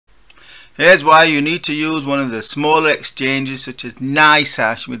Here's why you need to use one of the smaller exchanges such as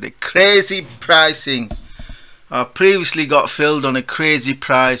NiceHash with the crazy pricing. I previously got filled on a crazy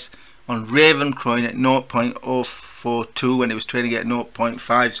price on Ravencoin at 0.042 when it was trading at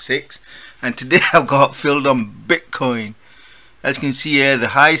 0.56, and today I've got filled on Bitcoin. As you can see here, the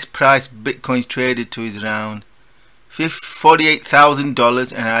highest price Bitcoin's traded to is around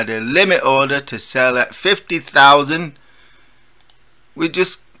 $48,000, and I had a limit order to sell at 50,000.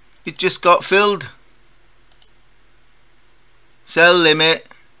 It just got filled. Sell limit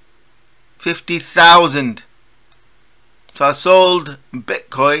 50,000. So I sold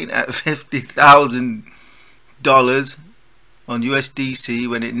Bitcoin at $50,000 on USDC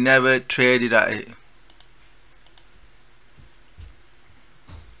when it never traded at it.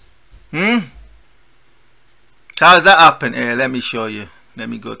 So how does that happen? Here, let me show you. Let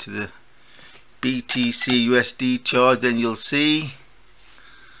me go to the BTC USD chart, then you'll see.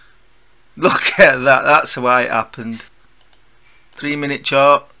 Look at that. That's why it happened. 3-minute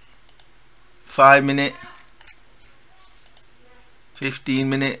chart, 5-minute,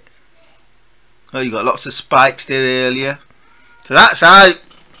 15-minute. Oh, you got lots of spikes there earlier. So that's how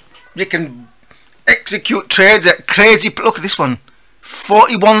you can execute trades at crazy. Look at this one,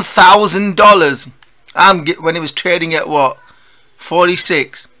 $41,000. When it was trading at what,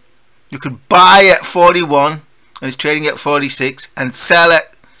 46. You could buy at 41 and it's trading at 46, and sell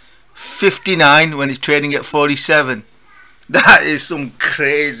at 59 when it's trading at 47. That is some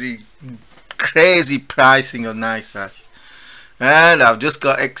crazy pricing on NiceHash. And I've just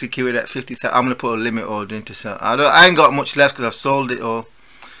got executed at 50,000. I'm gonna put a limit order in to sell. I ain't got much left because I've sold it all.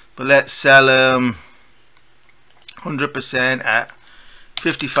 But let's sell 100% at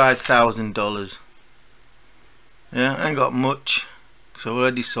 $55,000. Yeah, I ain't got much because I've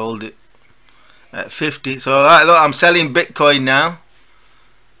already sold it at 50. So alright, look, I'm selling Bitcoin now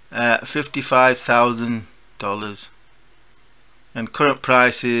at $55,000, and current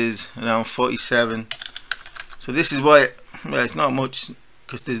price is around 47. So this is why well, it's not much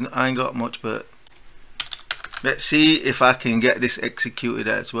because I ain't got much, but let's see if I can get this executed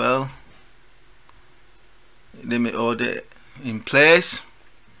as well. Limit order in place.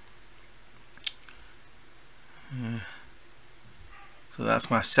 So that's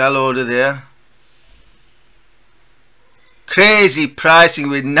my sell order there. Crazy pricing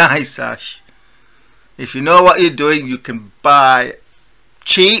with NiceHash. If you know what you're doing, you can buy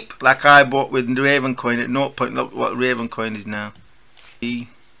cheap, like I bought with Ravencoin at 0. Look what Ravencoin is now.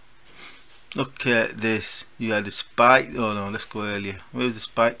 Look at this. You had a spike. Oh no, let's go earlier. Where was the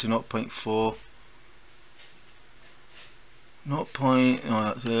spike to 0.4? 0. Oh,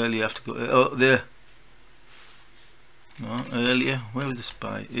 that's early. I have to go. Oh, there. No, earlier. Where was the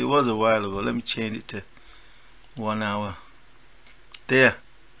spike? It was a while ago. Let me change it to 1 hour. There.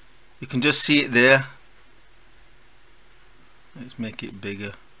 You can just see it there. Let's make it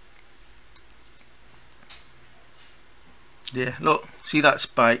bigger. There, look, see that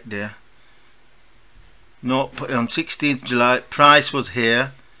spike there? No, on 16th July, price was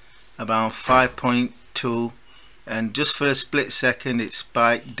here around 5.2, and just for a split second it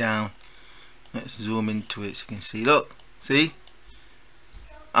spiked down. Let's zoom into it so you can see. Look, see?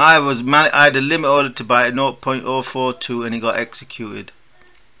 I had a limit order to buy at 0.042 and it got executed.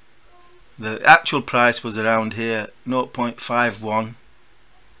 The actual price was around here, 0.51.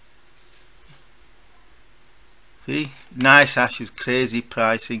 See, NiceHash is crazy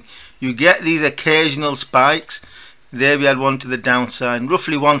pricing. You get these occasional spikes. There we had one to the downside,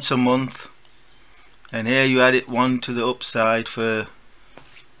 roughly once a month, and here you had it one to the upside for.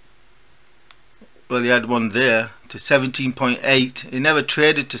 Well, you had one there to 17.8. It never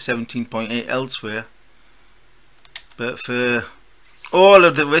traded to 17.8 elsewhere, but for basically all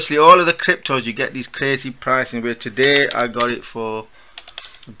of the cryptos, you get these crazy pricing. Where today I got it for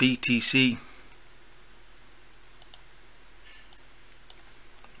BTC.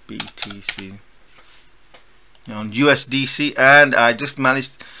 On USDC, and I just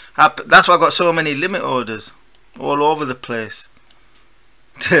managed. That's why I got so many limit orders all over the place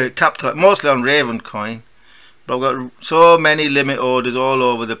to capitalize, mostly on Ravencoin, but I've got so many limit orders all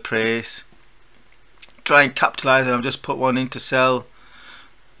over the place. Try and capitalize, and I've just put one in to sell.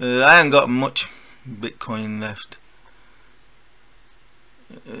 I haven't got much Bitcoin left.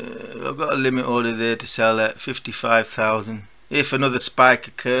 I've got a limit order there to sell at 55,000. If another spike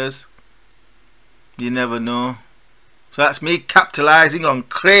occurs, you never know. So that's me capitalizing on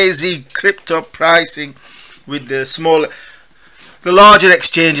crazy crypto pricing with the larger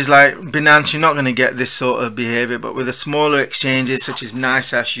exchanges like Binance. You're not going to get this sort of behavior, but with the smaller exchanges such as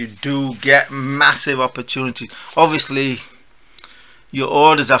NiceHash, you do get massive opportunities. Obviously, your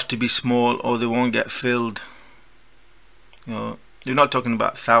orders have to be small or they won't get filled. You know, you're not talking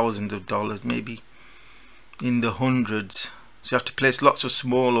about thousands of dollars, maybe in the hundreds. So you have to place lots of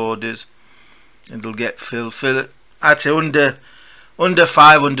small orders and they'll get filled. I'd say under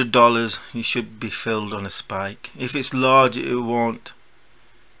 $500 you should be filled on a spike. If it's large it won't.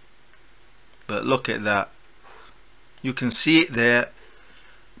 But look at that. You can see it there.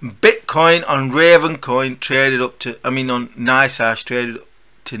 Bitcoin on Raven Coin traded up to, on NiceHash traded up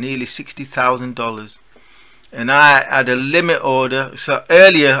to nearly $60,000. And I had a limit order. So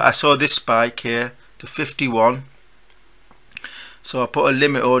earlier I saw this spike here to 51. So I put a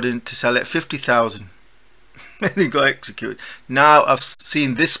limit order in to sell it at 50,000. And it got executed. Now I've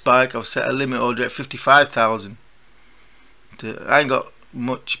seen this spike, I've set a limit order at 55,000. I ain't got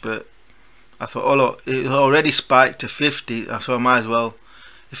much, but I thought, oh look, it already spiked to 50, so I might as well,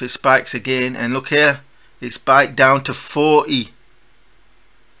 if it spikes again. And look here, it spiked down to 40.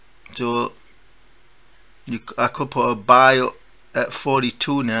 So I could put a buy at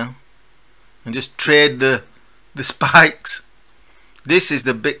 42 now and just trade the spikes. This is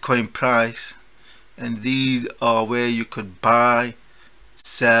the Bitcoin price, and these are where you could buy,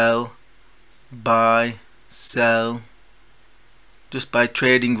 sell, just by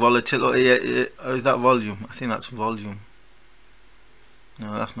trading volatility. Is that volume? I think that's volume.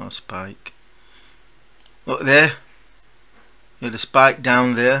 No, that's not a spike. Look there, you have the spike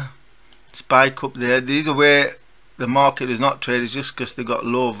down there, spike up there. These are where the market is not traded just because they got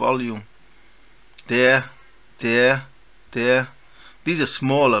low volume. There. These are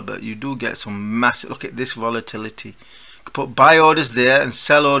smaller, but you do get some massive. Look at this volatility. You can put buy orders there and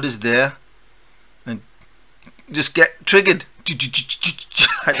sell orders there, and just get triggered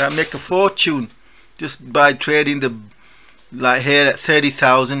like that. Make a fortune just by trading the, like here at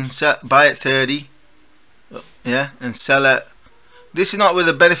 30,000, buy at 30, yeah, and sell at. This is not with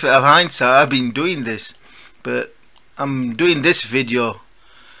the benefit of hindsight. I've been doing this, but I'm doing this video.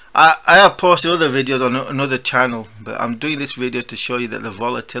 I have posted other videos on another channel, but I'm doing this video to show you that the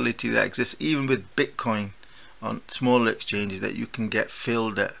volatility that exists even with Bitcoin on smaller exchanges, that you can get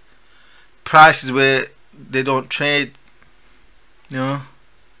filled at prices where they don't trade. You know,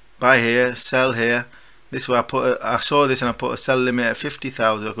 buy here, sell here. This is where I saw this and I put a sell limit at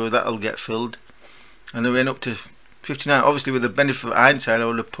 50,000 because that'll get filled, and it went up to 59. Obviously with the benefit of hindsight I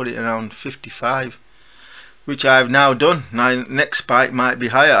would have put it around 55, which I've now done. Now next spike might be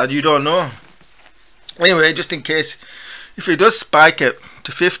higher, you don't know. Anyway, just in case, if it does spike it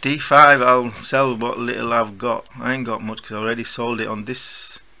to 55, I'll sell what little I've got. I ain't got much because I already sold it on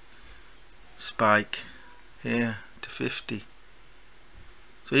this spike here to 50.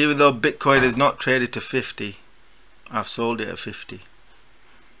 So even though Bitcoin is not traded to 50, I've sold it at 50.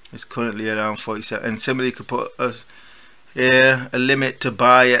 It's currently around 47, and somebody could put a limit to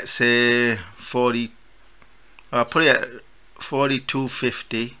buy at say 40. I'll put it at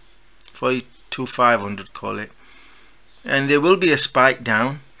 42.50, 42.500, call it, and there will be a spike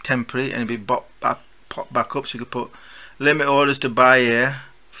down, temporary, and it'll be pop back up. So you could put limit orders to buy here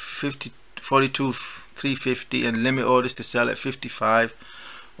 42.350, and limit orders to sell at 55,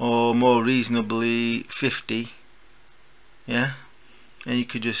 or more reasonably 50. Yeah, and you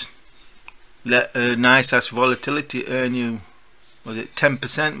could just let a nice ass volatility earn you, was it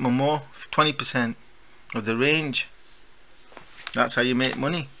 10% or more, 20% of the range. That's how you make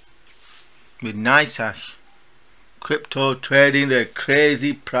money with NiceHash. Crypto trading, the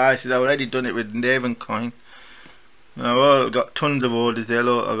crazy prices. I've already done it with Raven Coin. I've got tons of orders there.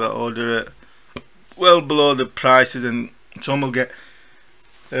 Look, I've got order at well below the prices, and some will get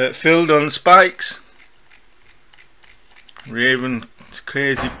filled on spikes. Raven, it's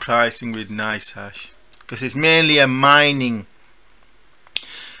crazy pricing with NiceHash because it's mainly a mining.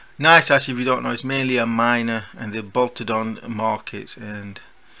 NiceHash, if you don't know, is mainly a miner, and they're bolted on markets, and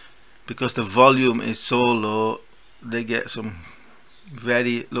because the volume is so low, they get some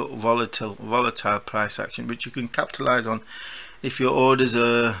very low volatile price action, which you can capitalize on if your orders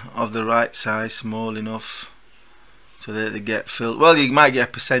are of the right size, small enough, so that they get filled. Well, you might get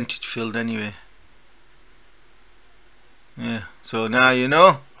a percentage filled anyway. Yeah, so now you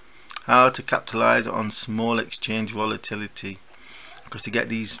know how to capitalize on small exchange volatility, because to get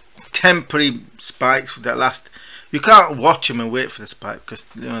these temporary spikes that last, you can't watch them and wait for the spike, because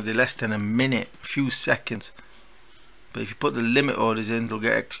you know they're less than a minute, a few seconds. But if you put the limit orders in, they'll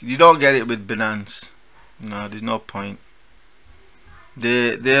get. You don't get it with Binance. No, there's no point.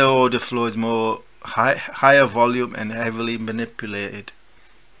 Their order flow is more higher volume and heavily manipulated.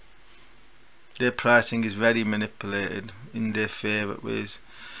 Their pricing is very manipulated in their favor, whereas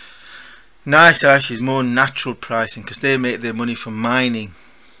Nice Hash is more natural pricing because they make their money from mining.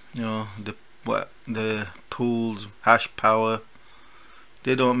 You know, the pools, hash power.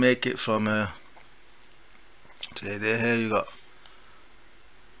 They don't make it from say there you got.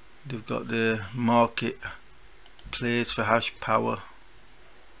 They've got the market place for hash power.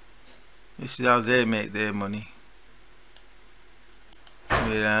 This is how they make their money.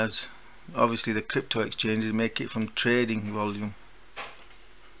 Whereas obviously the crypto exchanges make it from trading volume.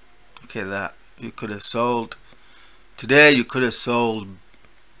 Look at that. You could have sold today, you could have sold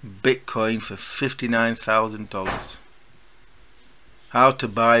Bitcoin for $59,000. How to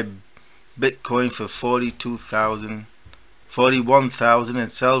buy Bitcoin for 41,000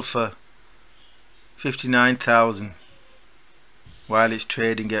 and sell for 59,000 while it's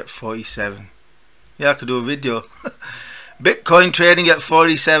trading at 47. Yeah, I could do a video. Bitcoin trading at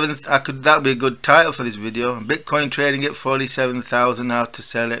 47. That'd be a good title for this video. Bitcoin trading at 47,000. How to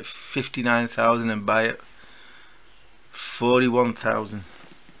sell it 59,000 and buy it 41,000.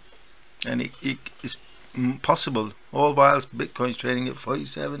 And it's possible. All whilst Bitcoin's trading at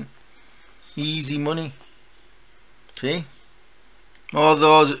 47. Easy money. See? All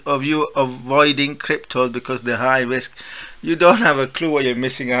those of you avoiding cryptos because they're high risk, you don't have a clue what you're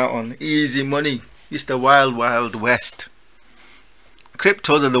missing out on. Easy money. It's the wild, wild west.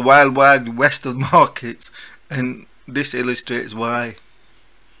 Cryptos are the wild, wild west of markets, and this illustrates why.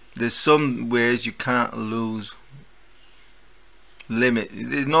 There's some ways you can't lose. Limit.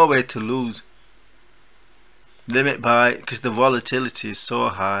 There's no way to lose. Limit buy because the volatility is so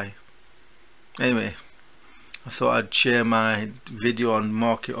high. Anyway, I thought I'd share my video on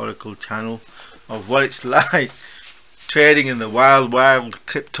Market Oracle channel of what it's like trading in the wild, wild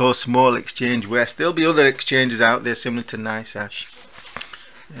crypto small exchange west. There'll be other exchanges out there similar to Nice Hash.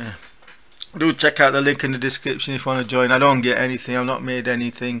 Yeah. Do check out the link in the description if you want to join. I don't get anything, I've not made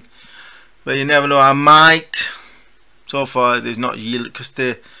anything, but you never know, I might. So far there's not yield because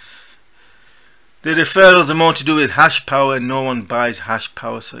the referrals are more to do with hash power and no one buys hash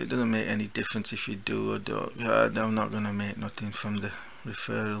power, so it doesn't make any difference if you do or don't. I'm not going to make nothing from the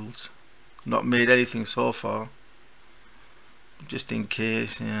referrals. Not made anything so far, just in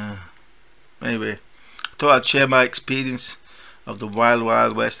case. Yeah. Anyway, I thought I'd share my experience of the wild,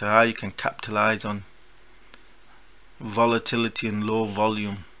 wild west, how you can capitalize on volatility and low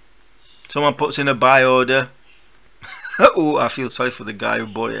volume. Someone puts in a buy order. Oh, I feel sorry for the guy who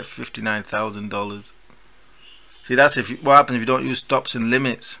bought it at $59,000. See, that's what happens if you don't use stops and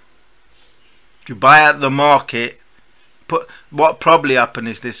limits. If you buy at the market, what probably happened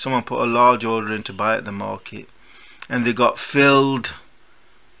is this: someone put a large order in to buy at the market, and they got filled,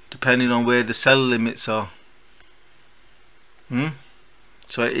 depending on where the sell limits are.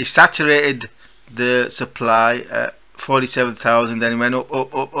 So it saturated the supply at 47,000, then it went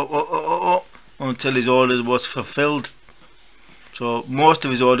up until his order was fulfilled. So most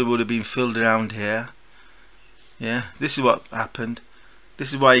of his order would have been filled around here. Yeah, this is what happened.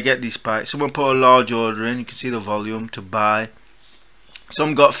 This is why you get these spikes. Someone put a large order in, you can see the volume to buy.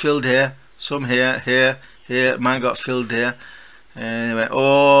 Some got filled here, some here, here. Mine got filled here, and it went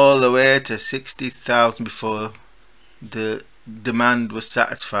all the way to 60,000 before the demand was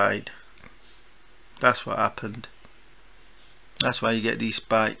satisfied. That's what happened. That's why you get these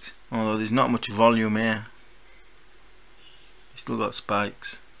spikes. Although there's not much volume here, you still got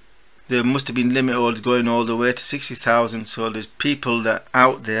spikes. There must have been limit orders going all the way to 60,000. So there's people that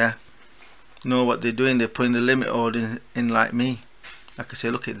out there know what they're doing. They're putting the limit order in like me. Like I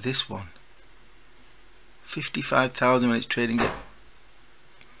say, look at this one. 55,000 when it's trading at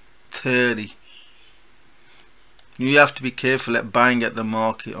 30. You have to be careful at buying at the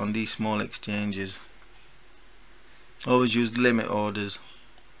market on these small exchanges. Always use limit orders,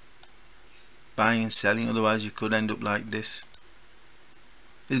 buying and selling, otherwise you could end up like this.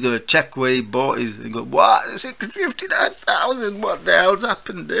 He's got to check where he bought his. He go, what? 59,000? What the hell's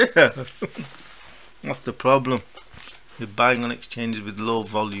happened there? That's the problem with buying on exchanges with low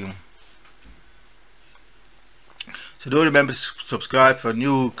volume. So do remember to subscribe for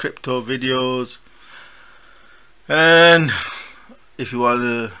new crypto videos, and if you want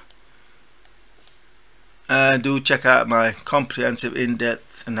to do check out my comprehensive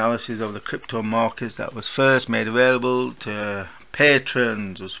in-depth analysis of the crypto markets that was first made available to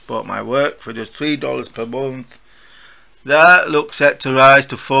patrons who support my work for just $3 per month. That looks set to rise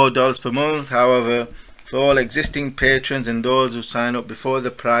to $4 per month. However, for all existing patrons and those who sign up before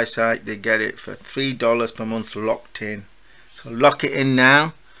the price hike, they get it for $3 per month locked in. So lock it in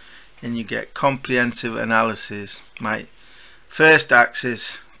now and you get comprehensive analysis, my first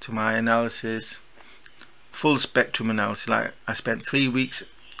access to my analysis, full spectrum analysis. Like I spent 3 weeks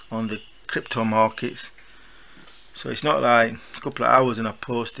on the crypto markets. So it's not like a couple of hours and I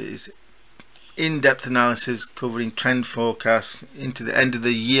post it. It's in-depth analysis covering trend forecasts into the end of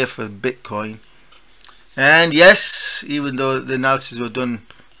the year for Bitcoin. And yes, even though the analysis was done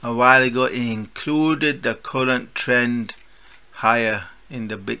a while ago, it included the current trend higher in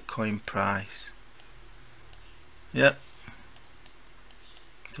the Bitcoin price. Yep.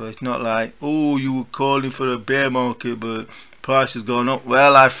 So it's not like, oh, you were calling for a bear market but price has gone up.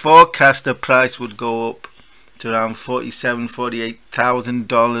 Well, I forecast the price would go up to around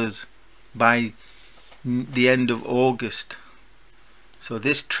 $48,000 by the end of August. So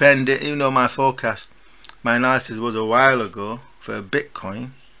this trend, even though my analysis was a while ago for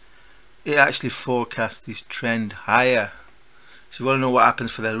Bitcoin, it actually forecast this trend higher. So you want to know what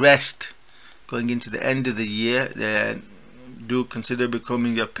happens for the rest going into the end of the year, then do consider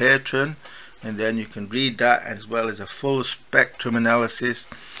becoming a patron, and then you can read that as well as a full spectrum analysis.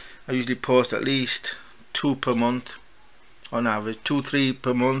 I usually post at least 2 per month, on average 2-3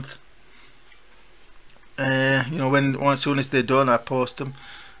 per month. You know, as soon as they're done, I post them,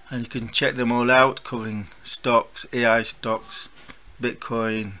 and you can check them all out, covering stocks, AI stocks,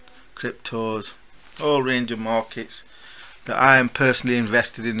 Bitcoin, cryptos, all range of markets that I am personally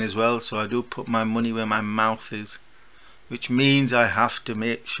invested in as well. So I do put my money where my mouth is, which means I have to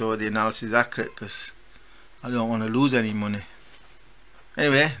make sure the analysis is accurate because I don't want to lose any money.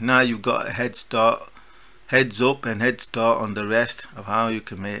 Anyway, now you've got a heads up and head start on the rest of how you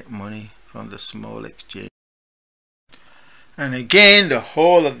can make money from the small exchange. And again, the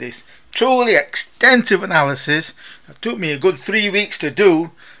whole of this truly extensive analysis that took me a good 3 weeks to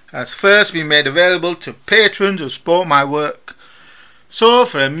do has first been made available to patrons who support my work. So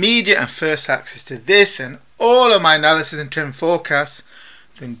for immediate and first access to this and all of my analysis and trend forecasts,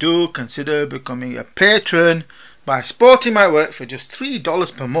 then do consider becoming a patron by supporting my work for just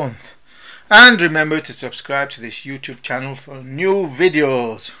 $3 per month. And remember to subscribe to this YouTube channel for new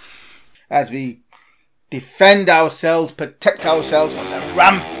videos as we defend ourselves, protect ourselves from the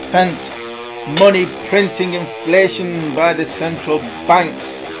rampant money printing inflation by the central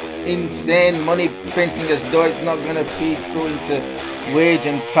banks. Insane money printing as though it's not going to feed through into wage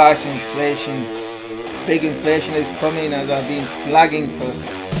and price inflation. Big inflation is coming, as I've been flagging for,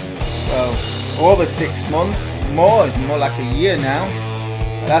 well, over 6 months. It's more like a year now.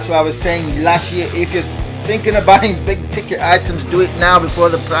 That's why I was saying last year, if you're thinking of buying big ticket items, do it now before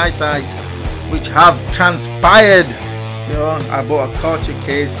the price hikes, which have transpired. You know, I bought a Culture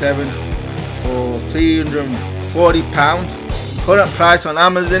K7 for £340. Current price on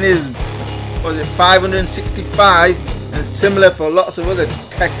Amazon is, was it $565, and similar for lots of other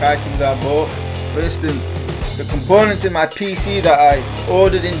tech items I bought. For instance, the components in my PC that I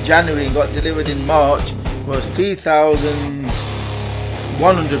ordered in January and got delivered in March was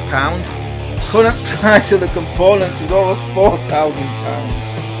 £3,100. Current price of the components is over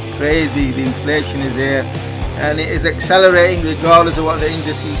 £4,000. Crazy, the inflation is here and it is accelerating regardless of what the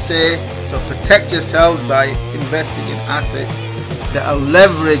indices say. So protect yourselves by investing in assets that are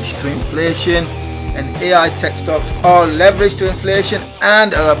leveraged to inflation, and AI tech stocks are leveraged to inflation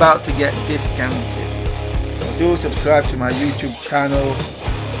and are about to get discounted. So do subscribe to my YouTube channel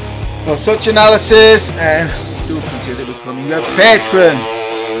for such analysis, and do consider becoming a patron.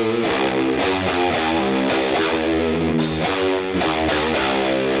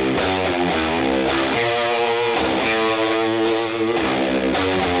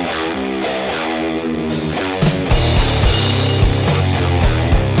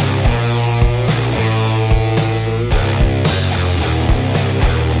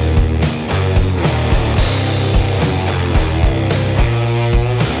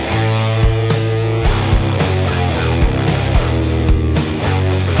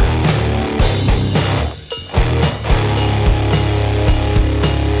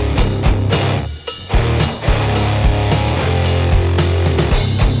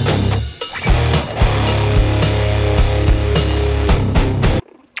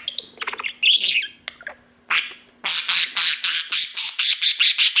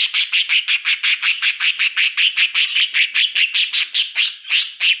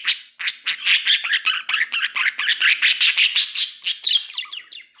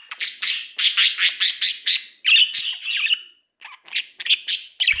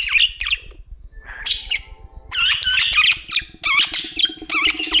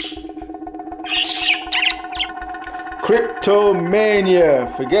 Crypto Mania,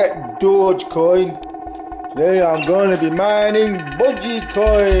 forget Dogecoin. Today I'm going to be mining Budgie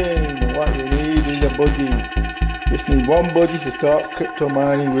coin. What you need is a budgie. Just need one budgie to start crypto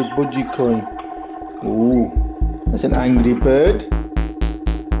mining with Budgie coin. Ooh, that's an angry bird.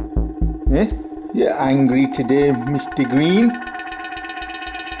 Eh? You're angry today, Mr. Green.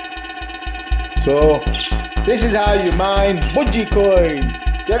 So, this is how you mine budgie coin.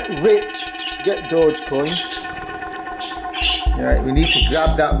 Get rich, get Dogecoin. Right, we need to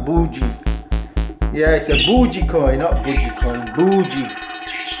grab that bougie. Yeah, it's a bougie coin, not budgie coin. Bougie.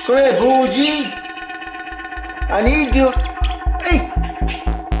 Come here, bougie. I need you. Hey!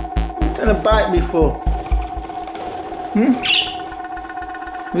 What are you trying to bite me for?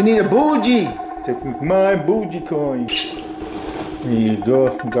 We need a bougie. Take my bougie coin. There you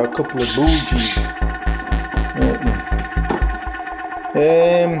go. Got a couple of bougies.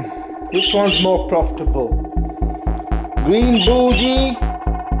 Which one's more profitable? Green bougie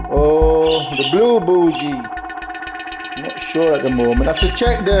or the blue bougie? I'm not sure at the moment. I have to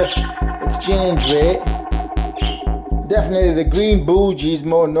check the exchange rate. Definitely the green bougie is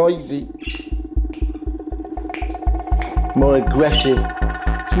more noisy. More aggressive.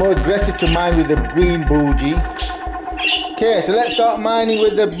 It's more aggressive to mine with the green bougie. Okay, so let's start mining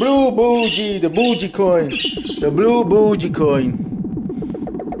with the blue bougie, the bougie coin. The blue bougie coin.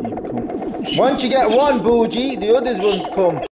 Once you get one bougie, the others will come.